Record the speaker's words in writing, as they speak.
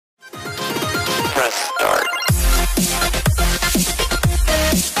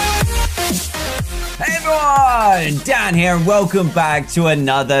everyone, Dan here and welcome back to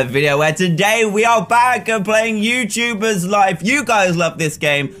another video where today we are back and playing YouTuber's Life. You guys love this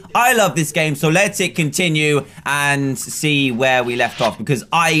game, I love this game, so let's continue and see where we left off because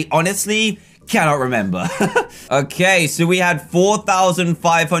I honestly cannot remember. Okay, so we had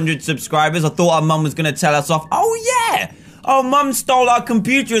 4,500 subscribers. I thought our mum was going to tell us off. Oh yeah, our mum stole our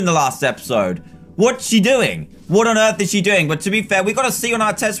computer in the last episode. What's she doing? What on earth is she doing? But to be fair, we got a C on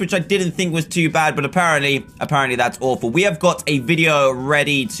our test, which I didn't think was too bad, but apparently that's awful. We have got a video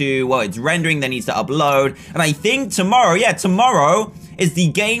ready to, well, it's rendering, that needs to upload. And I think tomorrow, yeah, tomorrow is the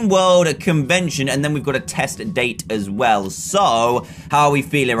Game World convention, and then we've got a test date as well. So, how are we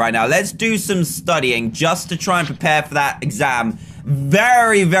feeling right now? Let's do some studying just to try and prepare for that exam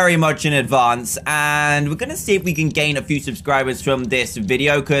very much in advance, and we're gonna see if we can gain a few subscribers from this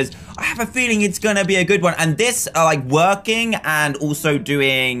video because I have a feeling it's gonna be a good one. And this like working and also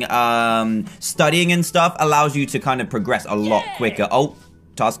doing studying and stuff allows you to kind of progress a lot quicker. Oh,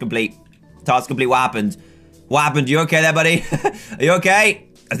 task complete. What happened? You okay there, buddy? Are you okay?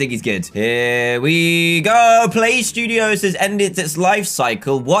 I think he's good. Here we go. Play Studios has ended its life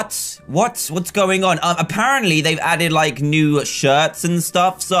cycle. What's going on? Apparently they've added like new shirts and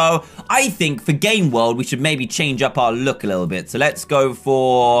stuff. So I think for Game World, we should maybe change up our look a little bit. So let's go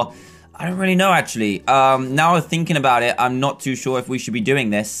for, I don't really know actually. Now I'm thinking about it, I'm not too sure if we should be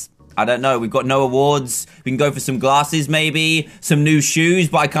doing this. I don't know. We've got no awards. We can go for some glasses, maybe. Some new shoes,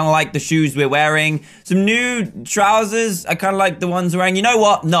 but I kind of like the shoes we're wearing. Some new trousers. I kind of like the ones we're wearing. You know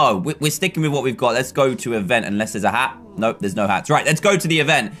what? No, we're sticking with what we've got. Let's go to event unless there's a hat. Nope, there's no hats. Right, let's go to the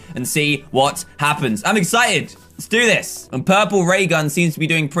event and see what happens. I'm excited. Let's do this. And Purple Ray Gun seems to be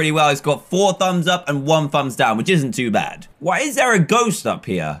doing pretty well. It's got 4 thumbs up and 1 thumbs down, which isn't too bad. Why is there a ghost up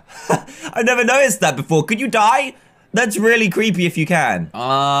here? I've never noticed that before. Could you die? That's really creepy if you can.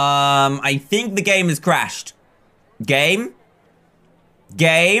 I think the game has crashed. Game?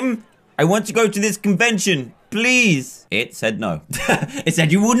 I want to go to this convention, please. It said no. It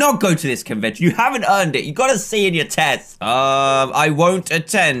said you will not go to this convention. You haven't earned it. You got a C in your test. I won't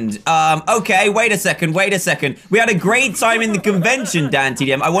attend. Okay, wait a second. We had a great time in the convention,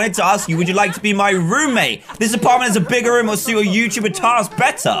 DanTDM. I wanted to ask you, would you like to be my roommate? This apartment has a bigger room or suit a YouTuber task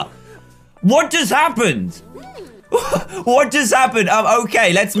better. What just happened? What just happened?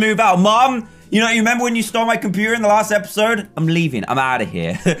 Okay, let's move out. Mom, you remember when you stole my computer in the last episode? I'm leaving. I'm out of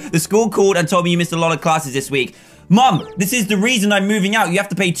here. The school called and told me you missed a lot of classes this week. Mom, this is the reason I'm moving out. You have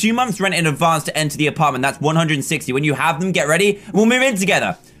to pay 2 months rent in advance to enter the apartment. That's 160. When you have them, get ready. We'll move in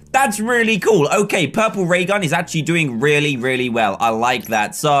together. That's really cool. Okay, Purple Ray Gun is actually doing really well. I like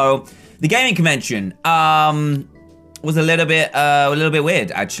that. So, the gaming convention, was a little bit weird,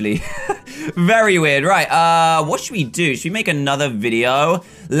 actually. Very weird. Right, what should we do? Should we make another video?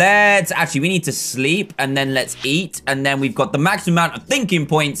 We need to sleep, and then let's eat, and then we've got the maximum amount of thinking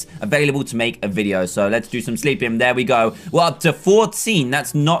points available to make a video. So let's do some sleeping. There we go. We're up to 14.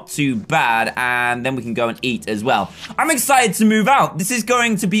 That's not too bad, and then we can go and eat as well. I'm excited to move out. This is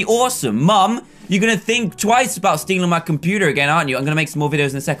going to be awesome. Mum, you're gonna think twice about stealing my computer again, aren't you? I'm gonna make some more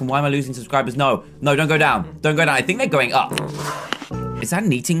videos in a second. Why am I losing subscribers? No, don't go down. Don't go down. I think they're going up. Is that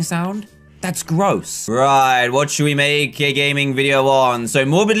an eating sound? That's gross. Right, what should we make a gaming video on? So,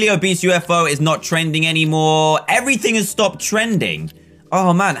 morbidly obese UFO is not trending anymore. Everything has stopped trending.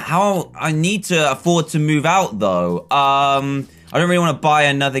 Oh man, how I need to afford to move out though. I don't really want to buy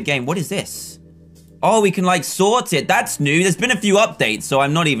another game. What is this? Oh, we can like sort it. That's new. There's been a few updates, so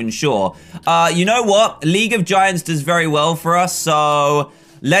I'm not even sure. You know what? League of Giants does very well for us, so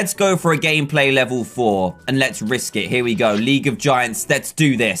let's go for a gameplay level 4 and let's risk it. Here we go. League of Giants. Let's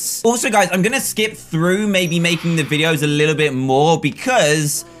do this. Also, guys, I'm going to skip through maybe making the videos a little bit more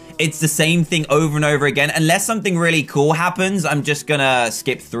because it's the same thing over and over again. Unless something really cool happens, I'm just gonna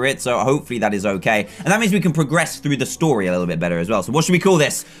skip through it. So hopefully that is okay. And that means we can progress through the story a little bit better as well. So what should we call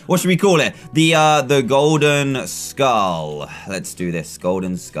this? What should we call it? The Golden Skull. Let's do this.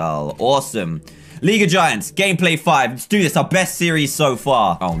 Golden Skull. Awesome. League of Giants, gameplay 5. Let's do this, our best series so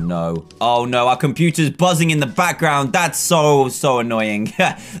far. Oh no. Oh no, our computer's buzzing in the background. That's so annoying.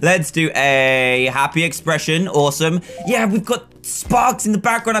 Let's do a happy expression. Awesome. Yeah, we've got sparks in the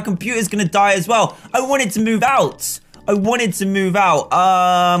background. Our computer's gonna die as well. I wanted to move out. Let's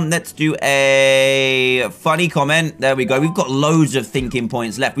do a funny comment. There we go. We've got loads of thinking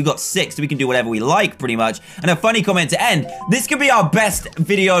points left. We've got 6, so we can do whatever we like, pretty much. And a funny comment to end. This could be our best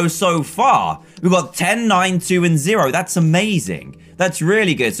video so far. We've got 10, 9, 2, and 0. That's amazing. That's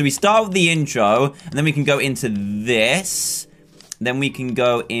really good. So we start with the intro, and then we can go into this. Then we can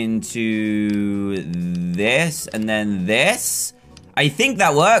go into this, and then this. I think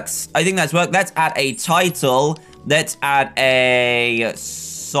that works. I think that's worked. Let's add a title. Let's add a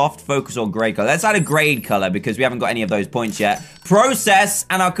soft focus or gray color. Let's add a gray color because we haven't got any of those points yet. Process,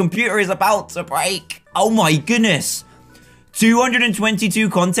 and our computer is about to break. Oh my goodness. 222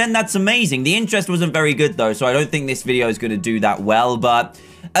 content, that's amazing. The interest wasn't very good though, so I don't think this video is going to do that well, but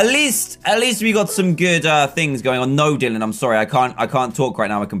at least we got some good things going on. No, Dylan, I'm sorry, I can't talk right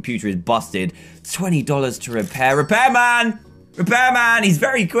now. My computer is busted. $20 to repair. Repairman! Repairman! He's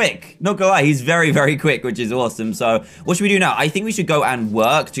very quick. Not gonna lie, he's very, very quick, which is awesome. So, what should we do now? I think we should go and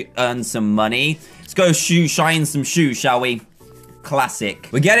work to earn some money. Let's go shine some shoes, shall we? Classic.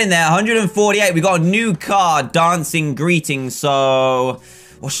 We're getting there. 148. We got a new car, dancing greetings. So,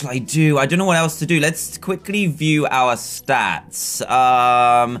 what shall I do? I don't know what else to do. Let's quickly view our stats.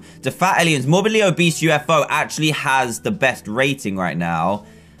 The Fat Aliens, Morbidly Obese UFO actually has the best rating right now.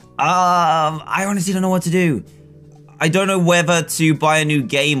 I honestly don't know what to do. I don't know whether to buy a new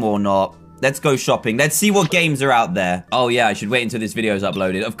game or not. Let's go shopping. Let's see what games are out there. Oh yeah, I should wait until this video is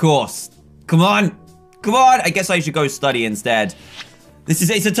uploaded. Of course. Come on. Come on. I guess I should go study instead.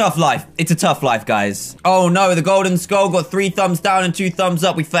 It's a tough life. It's a tough life, guys. Oh no, the Golden Skull got 3 thumbs down and 2 thumbs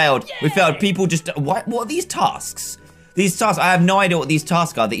up. We failed. Yay! We failed. People just... What are these tasks? These tasks, I have no idea what these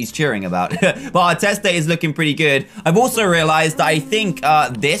tasks are that he's cheering about. But our test date is looking pretty good. I've also realized that I think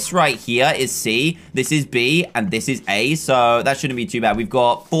this right here is C, this is B, and this is A. So that shouldn't be too bad. We've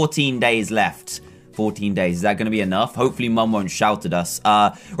got 14 days left. 14 days. Is that going to be enough? Hopefully, Mum won't shout at us.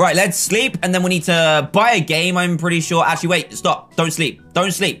 Right, let's sleep, and then we need to buy a game, I'm pretty sure. Actually, wait, stop. Don't sleep.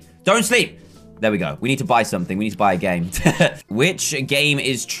 Don't sleep. Don't sleep. There we go. We need to buy something. We need to buy a game. Which game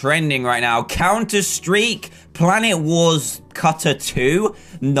is trending right now? Counter-Strike, Planet Wars Cutter 2.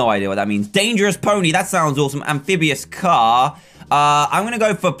 No idea what that means. Dangerous Pony. That sounds awesome. Amphibious Car. I'm going to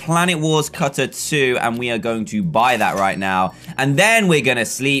go for Planet Wars Cutter 2, and we are going to buy that right now. And then we're going to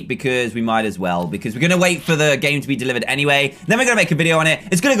sleep because we might as well, because we're going to wait for the game to be delivered anyway. Then we're going to make a video on it.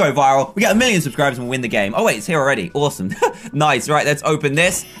 It's going to go viral. We get 1 million subscribers and we'll win the game. Oh, wait, it's here already. Awesome. Nice. Right, let's open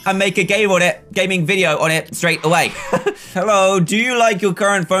this and make a game on it. Gaming video on it straight away. Hello, do you like your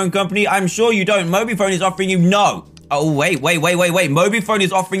current phone company? I'm sure you don't. Mobifone is offering you no. Oh, wait. Mobifone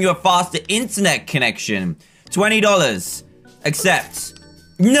is offering you a faster internet connection. $20. Accept.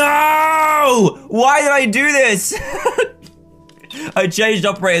 No! Why did I do this? I changed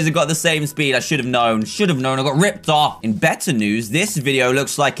operators and got the same speed. I should have known. Should have known. I got ripped off. In better news, this video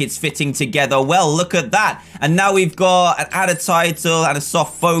looks like it's fitting together well. Look at that. And now we've got an add a title and a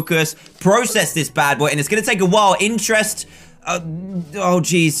soft focus. Process this bad boy. And it's going to take a while. Interest... oh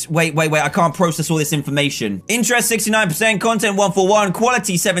geez, wait, I can't process all this information. Interest 69%, content 141,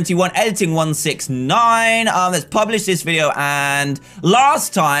 quality 71, editing 169. Let's publish this video, and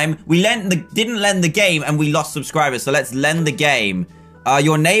last time we didn't lend the game and we lost subscribers, so let's lend the game.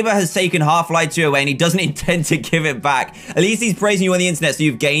 Your neighbor has taken Half-Life 2 away and he doesn't intend to give it back. At least he's praising you on the internet, so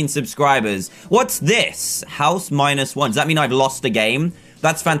you've gained subscribers. What's this? House -1. Does that mean I've lost a game?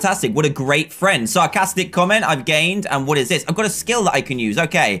 That's fantastic. What a great friend. Sarcastic comment I've gained. And what is this? I've got a skill that I can use.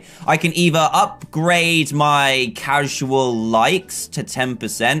 Okay. I can either upgrade my casual likes to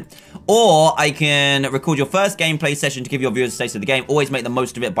 10%, or I can record your first gameplay session to give your viewers a taste of the game. Always make the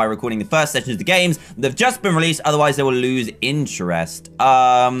most of it by recording the first sessions of the games that have just been released. Otherwise, they will lose interest.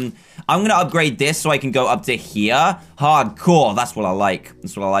 I'm going to upgrade this so I can go up to here. Hardcore. That's what I like.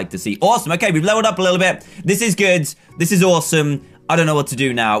 That's what I like to see. Awesome. Okay, we've leveled up a little bit. This is good. This is awesome. I don't know what to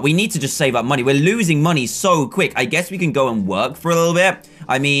do now. We need to just save up money. We're losing money so quick. I guess we can go and work for a little bit.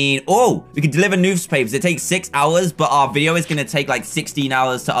 I mean, oh, we can deliver newspapers. It takes 6 hours, but our video is going to take like 16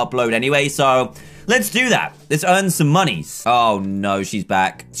 hours to upload anyway. So let's do that. Let's earn some monies. Oh no, she's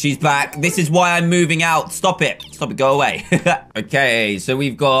back. She's back. This is why I'm moving out. Stop it. Stop it. Go away. Okay, so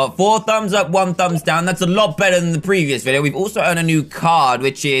we've got 4 thumbs up, 1 thumbs down. That's a lot better than the previous video. We've also earned a new card,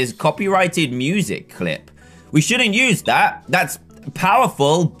 which is copyrighted music clip. We shouldn't use that. That's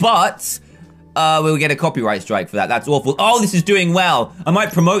powerful, but we'll get a copyright strike for that. That's awful. Oh, this is doing well. I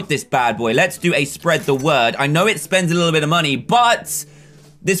might promote this bad boy. Let's do a spread the word. I know it spends a little bit of money, but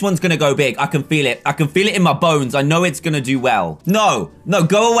this one's gonna go big. I can feel it. I can feel it in my bones. I know it's gonna do well. No,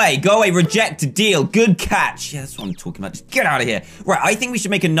 go away. Go away. Reject deal. Good catch. Yeah, that's what I'm talking about. Just get out of here. Right, I think we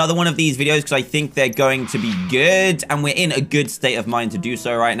should make another one of these videos because I think they're going to be good, and we're in a good state of mind to do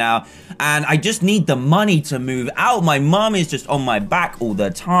so right now. And I just need the money to move out. My mom is just on my back all the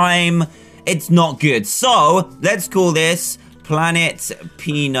time. It's not good. So, let's call this Planet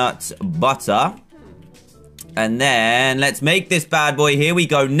Peanut Butter. And then let's make this bad boy. Here we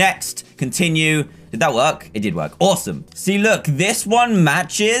go. Next. Continue. Did that work? It did work. Awesome. See, look. This one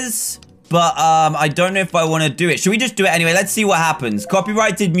matches but I don't know if I want to do it. Should we just do it anyway? Let's see what happens.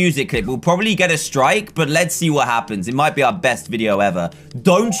 Copyrighted music clip. We'll probably get a strike, but let's see what happens. It might be our best video ever.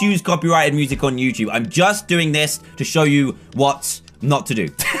 Don't use copyrighted music on YouTube. I'm just doing this to show you what not to do.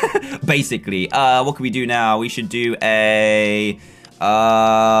 Basically. What can we do now? We should do a...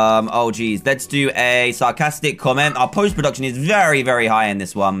 oh geez, let's do a sarcastic comment. Our post-production is very, very high in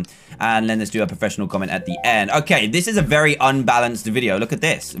this one. And then let's do a professional comment at the end. Okay, this is a very unbalanced video. Look at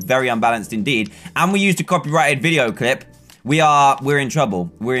this. Very unbalanced indeed. And we used a copyrighted video clip. We're in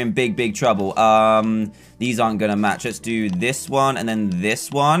trouble. We're in big, big trouble. These aren't gonna match. Let's do this one and then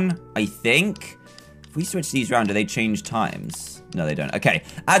this one, I think. If we switch these around, do they change times? No, they don't. Okay,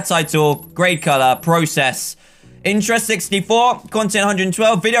 add title, grade color, process. Interest 64, content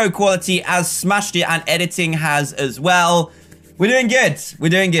 112, video quality has smashed it, and editing has as well. We're doing good. We're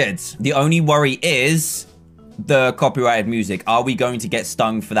doing good. The only worry is the copyrighted music. Are we going to get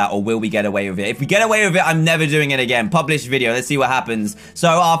stung for that, or will we get away with it? If we get away with it, I'm never doing it again. Published video. Let's see what happens. So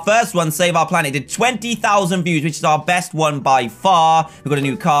our first one, Save Our Planet, did 20,000 views, which is our best one by far. We've got a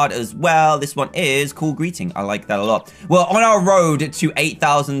new card as well. This one is Cool Greeting. I like that a lot. We're on our road to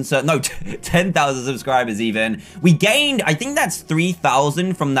 8,000, no, 10,000 subscribers even. We gained, I think that's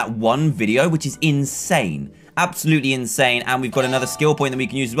 3,000 from that one video, which is insane. Absolutely insane. And we've got another skill point that we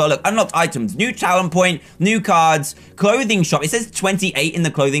can use as well. Look, unlocked items, new talent point, new cards, clothing shop. It says 28 in the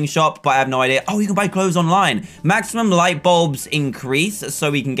clothing shop, but I have no idea. Oh, you can buy clothes online. Maximum light bulbs increase,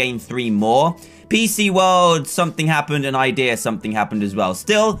 so we can gain 3 more. PC world, something happened. An idea, something happened as well.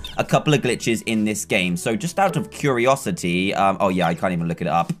 Still, a couple of glitches in this game. So just out of curiosity, oh yeah, I can't even look it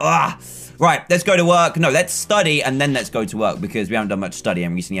up. Right, let's go to work. No, let's study and then let's go to work because we haven't done much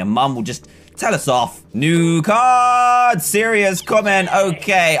studying recently. And Mum will just tell us off. New card, serious comment.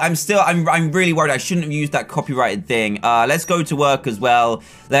 Okay, I'm really worried. I shouldn't have used that copyrighted thing. Let's go to work as well.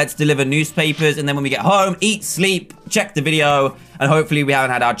 Let's deliver newspapers, and then when we get home, eat, sleep, check the video, and hopefully we haven't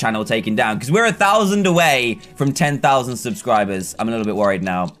had our channel taken down because we're 1,000 away from 10,000 subscribers. I'm a little bit worried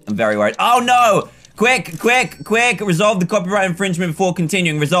now. I'm very worried. Oh no! Quick, quick, quick! Resolve the copyright infringement before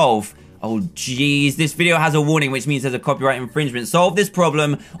continuing. Resolve. Oh, jeez. This video has a warning, which means there's a copyright infringement. Solve this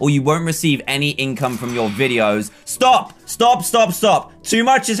problem, or you won't receive any income from your videos. Stop! Stop, stop, stop! Too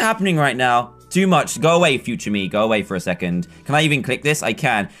much is happening right now. Too much. Go away, future me. Go away for a second. Can I even click this? I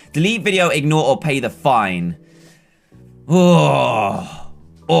can. Delete video, ignore, or pay the fine. Oh,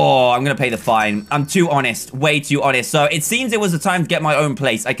 I'm gonna pay the fine. I'm too honest. Way too honest. So, it seems it was the time to get my own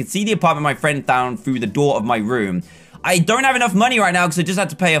place. I could see the apartment my friend found through the door of my room. I don't have enough money right now because I just had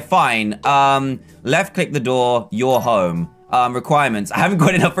to pay a fine. Left click the door, you're home. Requirements. I haven't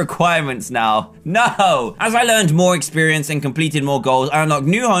got enough requirements now. No! As I learned more experience and completed more goals, I unlocked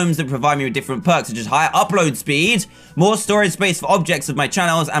new homes that provide me with different perks, such as higher upload speed, more storage space for objects of my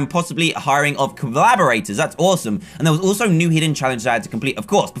channels, and possibly hiring of collaborators. That's awesome. And there was also new hidden challenges I had to complete. Of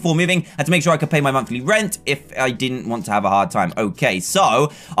course, before moving, I had to make sure I could pay my monthly rent if I didn't want to have a hard time. Okay,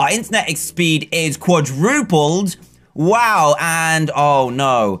 so our internet speed is quadrupled. Wow, and oh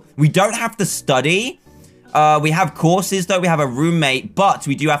no, we don't have to study. We have courses though, we have a roommate, but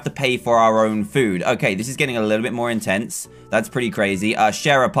we do have to pay for our own food. Okay, this is getting a little bit more intense. That's pretty crazy.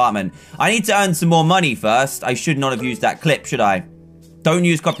 Share apartment. I need to earn some more money first. I should not have used that clip, should I? Don't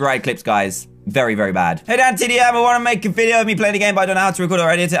use copyright clips, guys. Very, very bad. Hey, DanTDM, I want to make a video of me playing a game, but I don't know how to record or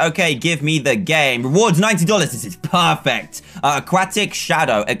edit it. Okay, give me the game. Rewards, $90. This is perfect. Aquatic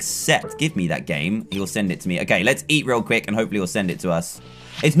Shadow, accept. Give me that game. He'll send it to me. Okay, let's eat real quick, and hopefully he'll send it to us.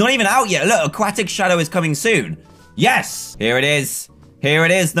 It's not even out yet. Look, Aquatic Shadow is coming soon. Yes! Here it is. Here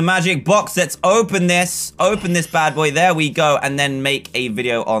it is, the magic box. Let's open this. Open this bad boy. There we go. And then make a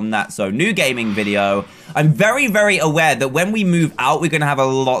video on that. So, new gaming video. I'm very, very aware that when we move out, we're going to have a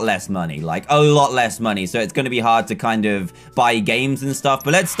lot less money. Like, a lot less money. So, it's going to be hard to kind of buy games and stuff.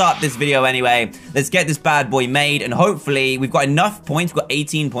 But let's start this video anyway. Let's get this bad boy made. And hopefully, we've got enough points. We've got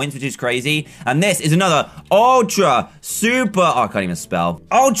 18 points, which is crazy. And this is another ultra super... Oh, I can't even spell.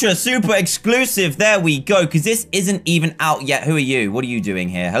 Ultra super exclusive. There we go. Because this isn't even out yet. Who are you? What are you doing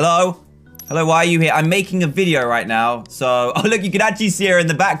here? Hello? Hello, why are you here? I'm making a video right now. So, oh look, you can actually see her in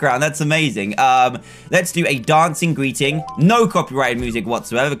the background. That's amazing. Let's do a dancing greeting. No copyrighted music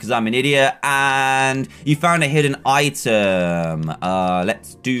whatsoever because I'm an idiot. And you found a hidden item.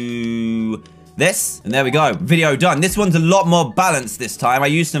 Let's do this. And there we go. Video done. This one's a lot more balanced this time. I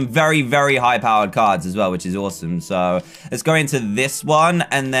used some very, very high-powered cards as well, which is awesome. So, let's go into this one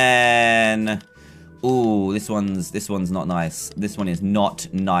and then... Ooh, this one's not nice. This one is not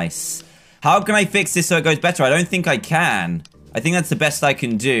nice. How can I fix this so it goes better? I don't think I can. I think that's the best I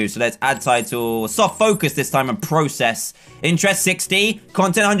can do. So let's add title, soft focus this time, and process. Interest 60,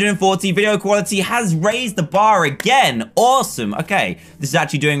 content 140, video quality has raised the bar again. Awesome. Okay, this is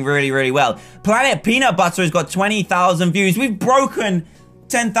actually doing really, really well. Planet Peanut Butter has got 20,000 views. We've broken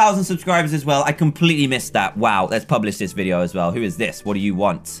 10,000 subscribers as well. I completely missed that. Wow, let's publish this video as well. Who is this? What do you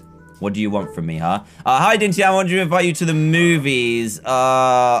want? What do you want from me, huh? Hi, DanTDM. I wanted to invite you to the movies. Why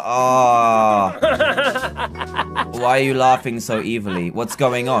are you laughing so evilly? What's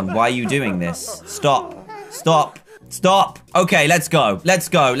going on? Why are you doing this? Stop. Stop. Stop. Okay, let's go. Let's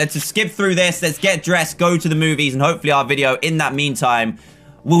go. Let's just skip through this. Let's get dressed, go to the movies, and hopefully our video in that meantime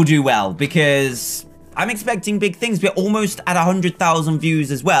will do well, because I'm expecting big things. We're almost at 100,000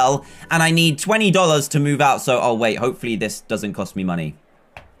 views as well, and I need $20 to move out. So, oh wait, hopefully this doesn't cost me money.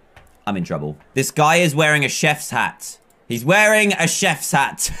 I'm in trouble. This guy is wearing a chef's hat. He's wearing a chef's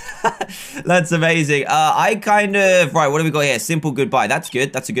hat. That's amazing. I kind of... Right, what do we got here? Simple goodbye. That's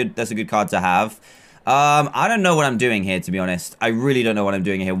good. That's a good card to have. I don't know what I'm doing here, to be honest. I really don't know what I'm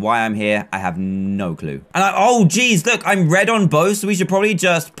doing here. Why I'm here, I have no clue. And oh, geez, look, I'm red on both, so we should probably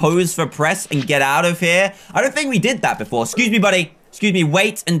just pose for press and get out of here. I don't think we did that before. Excuse me, buddy. Excuse me,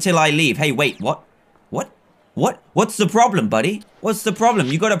 wait until I leave. Hey, wait, what? What? What? What's the problem, buddy? What's the problem?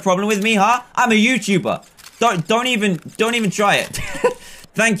 You got a problem with me, huh? I'm a YouTuber. Don't even try it.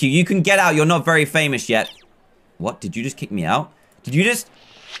 Thank you. You can get out. You're not very famous yet. What? Did you just kick me out? Did you just...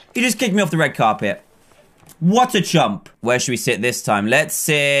 You just kicked me off the red carpet. What a chump. Where should we sit this time? Let's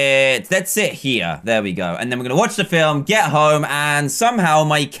sit here. There we go. And then we're going to watch the film, get home, and somehow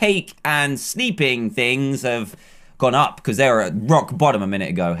my cake and sleeping things have gone up because they were at rock bottom a minute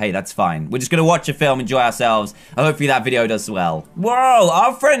ago. Hey, that's fine. We're just going to watch a film, enjoy ourselves, and hopefully that video does well. Whoa,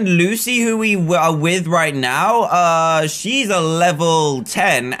 our friend Lucy, who we are with right now, she's a level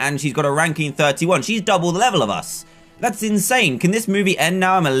 10, and she's got a ranking 31. She's double the level of us. That's insane. Can this movie end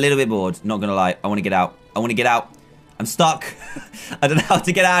now? I'm a little bit bored. Not gonna lie. I want to get out. I want to get out. I'm stuck. I don't know how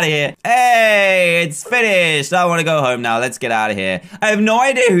to get out of here. Hey, it's finished. I want to go home now. Let's get out of here. I have no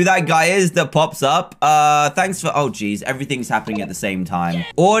idea who that guy is that pops up. Thanks for... Oh, geez. Everything's happening at the same time.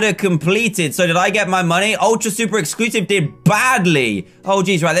 Order completed. So did I get my money? Ultra Super Exclusive did badly. Oh,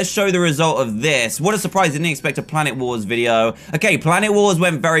 geez. Right, let's show the result of this. What a surprise. Didn't expect a Planet Wars video. Okay, Planet Wars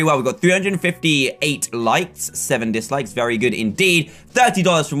went very well. We got 358 likes, 7 dislikes. Very good indeed.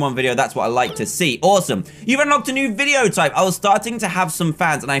 $30 from one video. That's what I like to see. Awesome. You've unlocked a new video type. I was starting to have some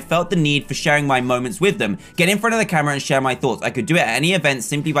fans and I felt the need for sharing my moments with them. Get in front of the camera and share my thoughts. I could do it at any event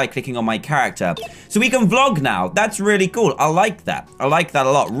simply by clicking on my character. So we can vlog now. That's really cool. I like that. I like that a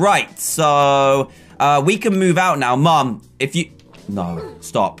lot. Right. So we can move out now. Mom, if you... No.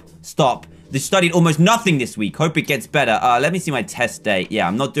 Stop. Stop. They studied almost nothing this week. Hope it gets better. Let me see my test date. Yeah,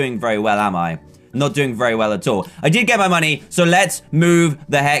 I'm not doing very well, am I? Not doing very well at all. I did get my money, so let's move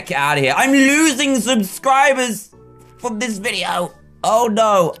the heck out of here. I'm losing subscribers from this video. Oh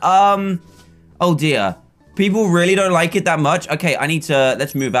no. Oh dear. People really don't like it that much. Okay, I need to...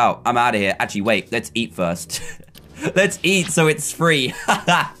 Let's move out. I'm out of here. Actually, wait. Let's eat first. Let's eat so it's free.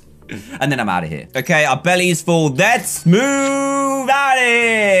 And then I'm out of here. Okay, our belly's full. Let's move out of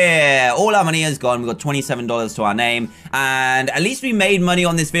here. All our money is gone. We've got $27 to our name. And at least we made money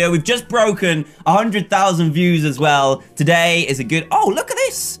on this video. We've just broken 100,000 views as well. Today is a good... Oh, look at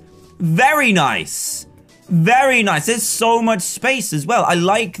this. Very nice. Very nice. There's so much space as well. I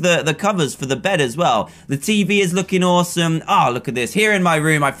like the covers for the bed as well. The TV is looking awesome. Oh, look at this. Here in my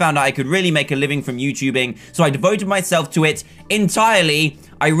room, I found out I could really make a living from YouTubing. So I devoted myself to it entirely.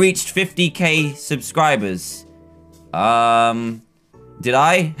 I reached 50K subscribers. Did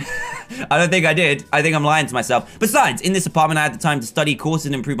I? I don't think I did. I think I'm lying to myself. Besides, in this apartment, I had the time to study courses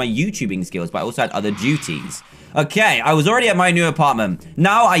and improve my YouTubing skills, but I also had other duties. Okay, I was already at my new apartment.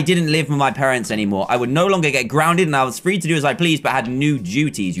 Now I didn't live with my parents anymore. I would no longer get grounded and I was free to do as I pleased, but had new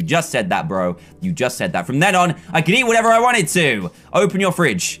duties. You just said that, bro. You just said that. From then on, I could eat whatever I wanted to. Open your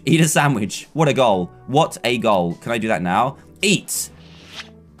fridge. Eat a sandwich. What a goal. What a goal. Can I do that now? Eat.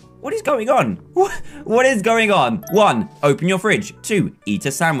 What is going on? What is going on? 1, open your fridge. 2, eat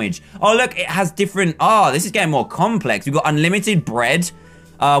a sandwich. Oh, look, it has different... Oh, this is getting more complex. We've got unlimited bread.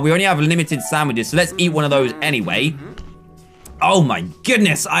 We only have limited sandwiches, so let's eat one of those anyway. Oh my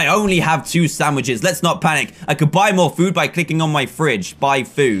goodness, I only have 2 sandwiches. Let's not panic. I could buy more food by clicking on my fridge. Buy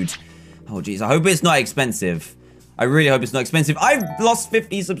food. Oh, geez, I hope it's not expensive. I really hope it's not expensive. I've lost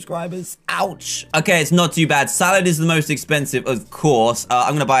 50 subscribers. Ouch. Okay, it's not too bad. Salad is the most expensive, of course.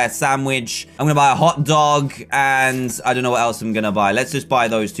 I'm gonna buy a sandwich. I'm gonna buy a hot dog, and I don't know what else I'm gonna buy. Let's just buy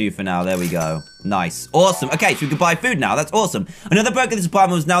those two for now. There we go. Nice. Awesome. Okay, so we can buy food now. That's awesome. Another perk of this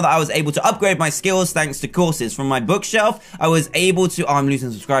apartment was now that I was able to upgrade my skills thanks to courses. From my bookshelf, I was able to... Oh, I'm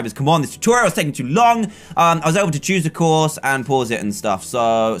losing subscribers. Come on, this tutorial was taking too long. I was able to choose a course and pause it and stuff.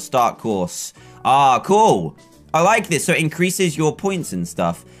 So, start course. Ah, cool. I like this. So, it increases your points and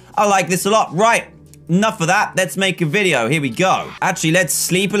stuff. I like this a lot. Right. Enough of that. Let's make a video. Here we go. Actually, let's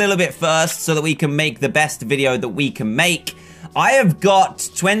sleep a little bit first so that we can make the best video that we can make. I have got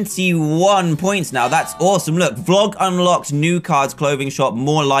 21 points now. That's awesome. Look, vlog unlocked, new cards, clothing shop,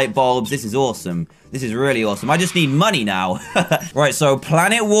 more light bulbs. This is awesome. This is really awesome. I just need money now. Right, so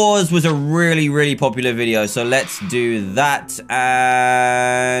Planet Wars was a really, really popular video. So let's do that.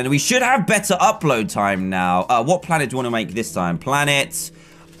 And we should have better upload time now. What planet do you want to make this time? Planet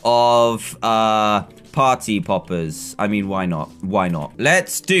of... Party poppers. I mean, why not? Why not?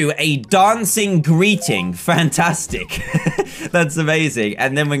 Let's do a dancing greeting. Fantastic. That's amazing.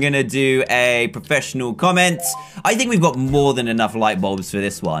 And then we're gonna do a professional comment. I think we've got more than enough light bulbs for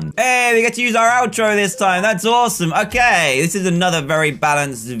this one. Hey, we get to use our outro this time. That's awesome. Okay, this is another very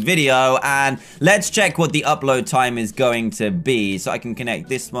balanced video. And let's check what the upload time is going to be. So I can connect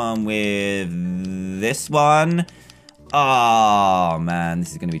this one with this one. Oh, man,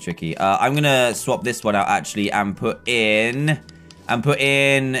 this is going to be tricky. I'm going to swap this one out, actually, and put in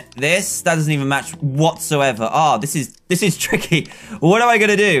this. That doesn't even match whatsoever. Oh, this is tricky. What am I going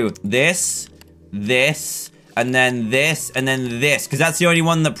to do? This, and then this, and then this, because that's the only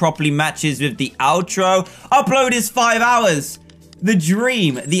one that properly matches with the outro. Upload is 5 hours. The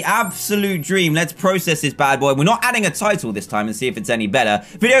dream, the absolute dream. Let's process this bad boy. We're not adding a title this time and see if it's any better.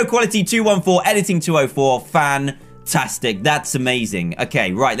 Video quality 214, editing 204, fantastic. That's amazing.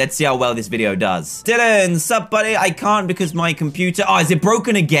 Okay, right. Let's see how well this video does. Dylan, sup, buddy? I can't because my computer... Oh, is it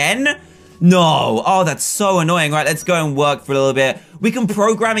broken again? No. Oh, that's so annoying. Right, let's go and work for a little bit. We can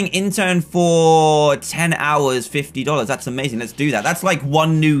programming intern for 10 hours, $50. That's amazing. Let's do that. That's like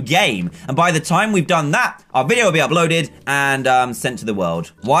one new game. And by the time we've done that, our video will be uploaded and sent to the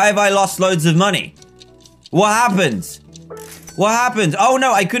world. Why have I lost loads of money? What happened? What happened? Oh,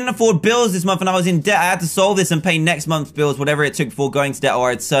 no, I couldn't afford bills this month and I was in debt. I had to solve this and pay next month's bills, whatever it took before going to debt, or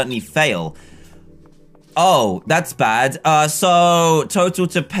I'd certainly fail. Oh, that's bad. So, total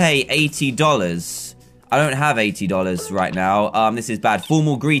to pay $80. I don't have $80 right now. This is bad.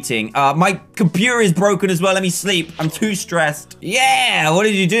 Formal greeting. My computer is broken as well. Let me sleep. I'm too stressed. Yeah, what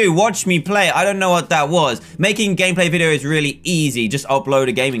did you do? Watch me play. I don't know what that was. Making gameplay video is really easy. Just upload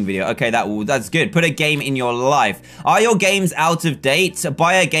a gaming video. Okay, that's good. Put a game in your life. Are your games out of date?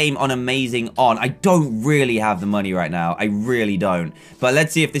 Buy a game on Amazing On. I don't really have the money right now. I really don't. But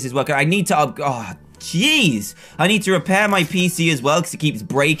let's see if this is working. I need to oh, jeez. I need to repair my PC as well because it keeps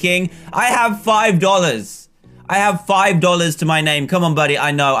breaking. I have $5. I have $5 to my name. Come on, buddy. I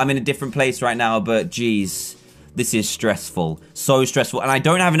know I'm in a different place right now, but jeez. This is stressful. So stressful. And I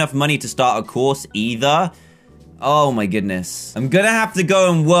don't have enough money to start a course either. Oh my goodness. I'm gonna have to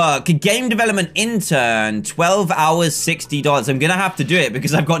go and work. A game development intern, 12 hours, $60. I'm gonna have to do it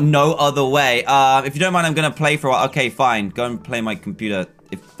because I've got no other way. If you don't mind, I'm gonna play for a while. Okay, fine. Go and play my computer.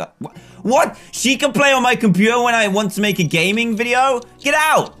 If that... What? She can play on my computer when I want to make a gaming video? Get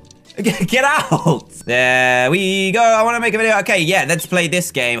out! Get out! There we go. I want to make a video. Okay, yeah, let's play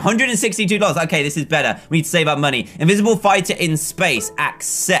this game. $162. Okay, this is better. We need to save up money. Invisible fighter in space.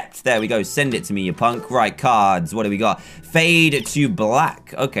 Accept. There we go. Send it to me, you punk. Right, cards. What do we got? Fade to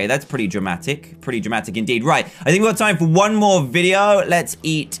black. Okay, that's pretty dramatic. Pretty dramatic indeed. Right, I think we've got time for one more video. Let's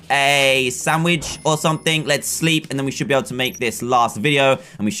eat a sandwich or something. Let's sleep, and then we should be able to make this last video,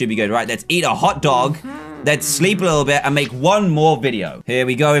 and we should be good. Right, let's eat a hot dog. Let's sleep a little bit and make one more video. Here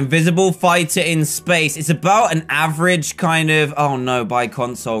we go. Invisible fighter in space. It's about an average kind of... Oh, no. Buy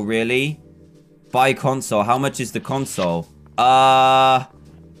console, really? Buy console. How much is the console?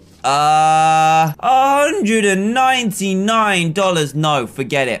 $199. No,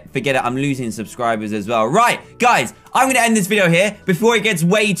 forget it. Forget it. I'm losing subscribers as well. Right, guys. I'm going to end this video here before it gets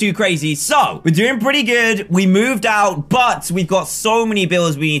way too crazy. So, we're doing pretty good. We moved out, but we've got so many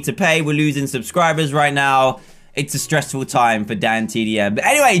bills we need to pay. We're losing subscribers right now. It's a stressful time for DanTDM. But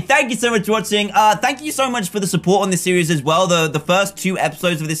anyway, thank you so much for watching. Thank you so much for the support on this series as well. The first 2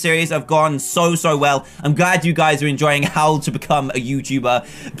 episodes of this series have gone so well. I'm glad you guys are enjoying how to become a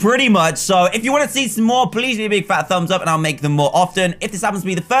YouTuber pretty much. So if you want to see some more, please leave a big fat thumbs up and I'll make them more often. If this happens to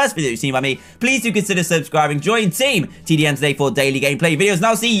be the first video you've seen by me, please do consider subscribing. Join Team TDM today for daily gameplay videos. And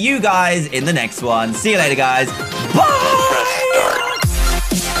I'll see you guys in the next one. See you later, guys. Bye!